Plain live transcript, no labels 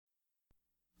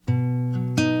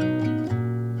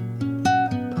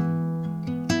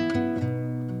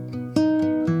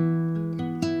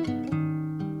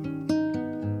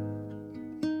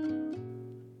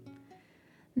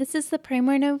This is the Pray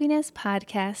More Novenas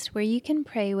podcast where you can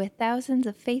pray with thousands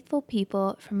of faithful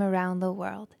people from around the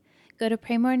world. Go to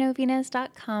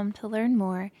praymorenovenas.com to learn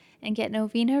more and get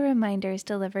novena reminders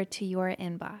delivered to your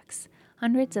inbox.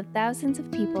 Hundreds of thousands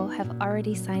of people have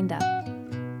already signed up.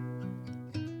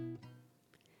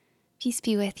 Peace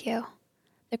be with you.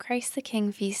 The Christ the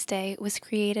King feast day was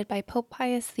created by Pope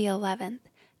Pius XI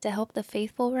to help the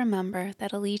faithful remember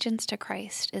that allegiance to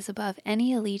Christ is above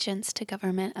any allegiance to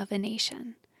government of a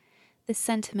nation. This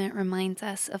sentiment reminds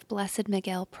us of Blessed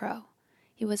Miguel Pro.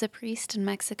 He was a priest in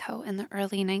Mexico in the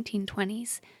early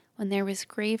 1920s when there was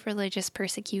grave religious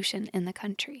persecution in the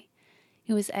country.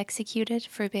 He was executed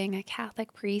for being a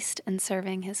Catholic priest and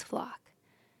serving his flock.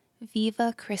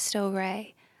 Viva Cristo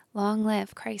Rey, long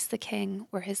live Christ the King,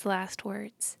 were his last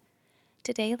words.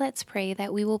 Today, let's pray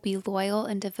that we will be loyal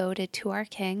and devoted to our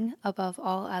King above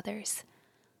all others.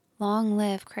 Long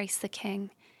live Christ the King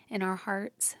in our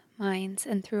hearts, minds,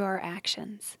 and through our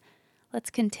actions. Let's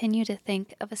continue to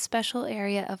think of a special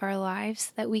area of our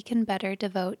lives that we can better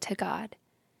devote to God.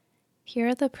 Here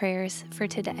are the prayers for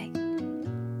today,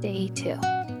 Day 2.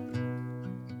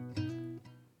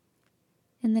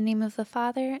 In the name of the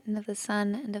Father, and of the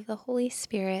Son, and of the Holy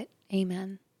Spirit,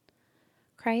 Amen.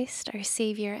 Christ, our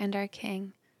Savior and our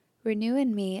King, renew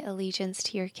in me allegiance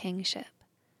to your kingship.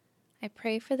 I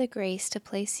pray for the grace to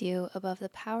place you above the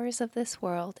powers of this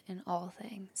world in all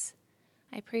things.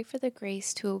 I pray for the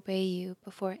grace to obey you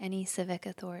before any civic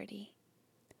authority.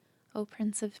 O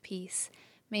Prince of Peace,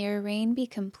 may your reign be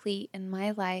complete in my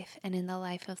life and in the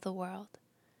life of the world.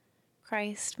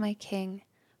 Christ, my King,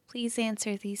 please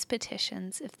answer these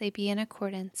petitions if they be in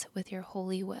accordance with your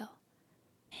holy will.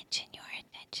 Mention your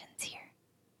intentions here.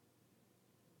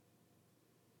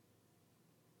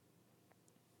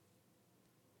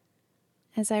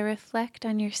 As I reflect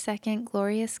on your second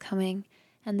glorious coming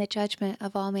and the judgment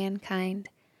of all mankind,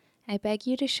 I beg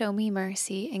you to show me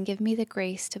mercy and give me the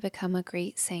grace to become a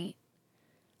great saint.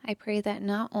 I pray that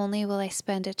not only will I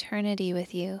spend eternity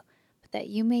with you, but that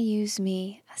you may use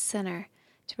me, a sinner,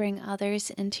 to bring others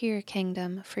into your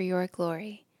kingdom for your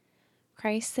glory.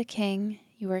 Christ the King,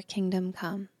 your kingdom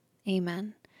come.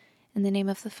 Amen. In the name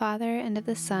of the Father, and of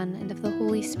the Son, and of the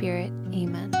Holy Spirit.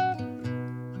 Amen.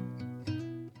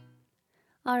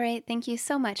 All right, thank you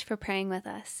so much for praying with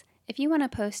us. If you want to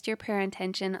post your prayer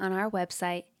intention on our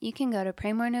website, you can go to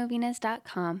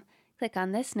praymorenovenas.com, click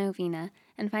on this novena,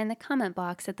 and find the comment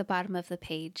box at the bottom of the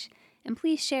page. And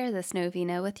please share this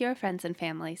novena with your friends and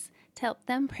families to help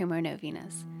them pray more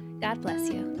novenas. God bless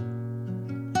you.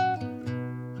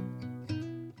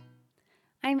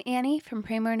 I'm Annie from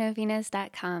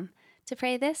praymorenovenas.com. To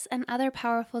pray this and other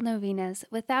powerful novenas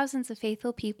with thousands of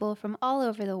faithful people from all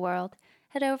over the world,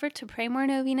 head over to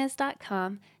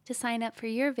praymorenovenas.com to sign up for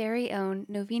your very own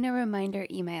novena reminder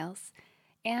emails.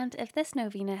 And if this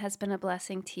novena has been a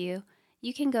blessing to you,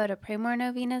 you can go to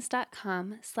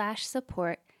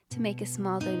praymorenovenas.com/support to make a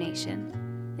small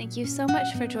donation. Thank you so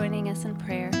much for joining us in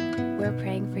prayer. We're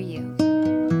praying for you.